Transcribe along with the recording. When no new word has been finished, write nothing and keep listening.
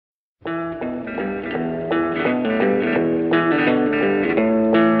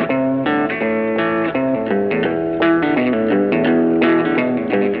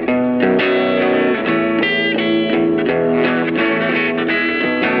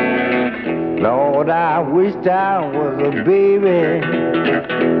Lord, I wished I was a baby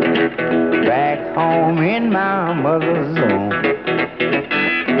back home in my mother's home.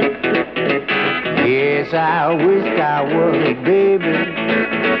 Yes, I wished I was a baby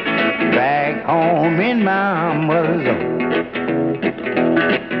back home in my mother's home.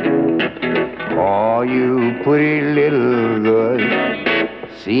 Oh, you pretty little girl,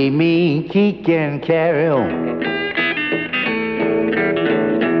 see me kick and carry on.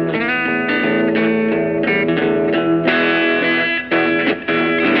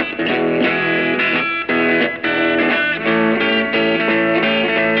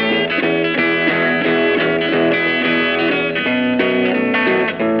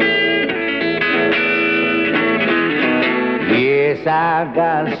 Yes, I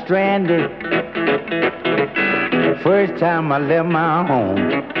got stranded first time I left my home.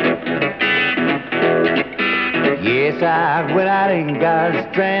 Yes, I went out and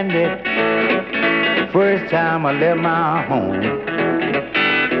got stranded first time I left my home.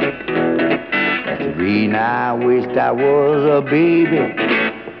 That's the reason I wished I was a baby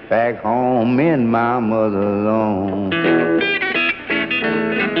back home in my mother's home.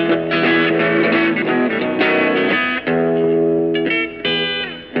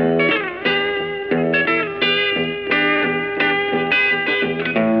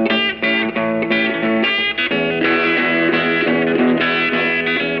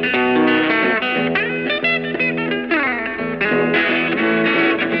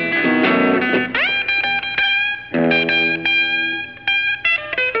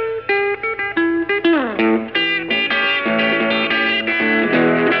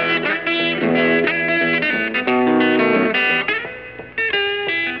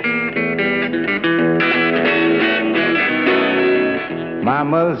 My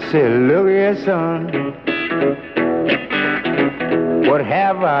mother said, look here, son, what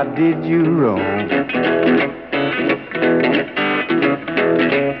have I did you wrong?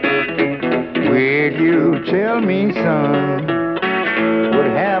 Will you tell me, son, what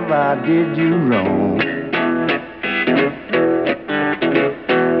have I did you wrong?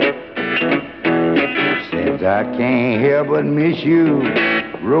 Says I can't help but miss you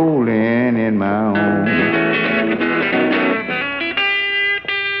rolling in my home.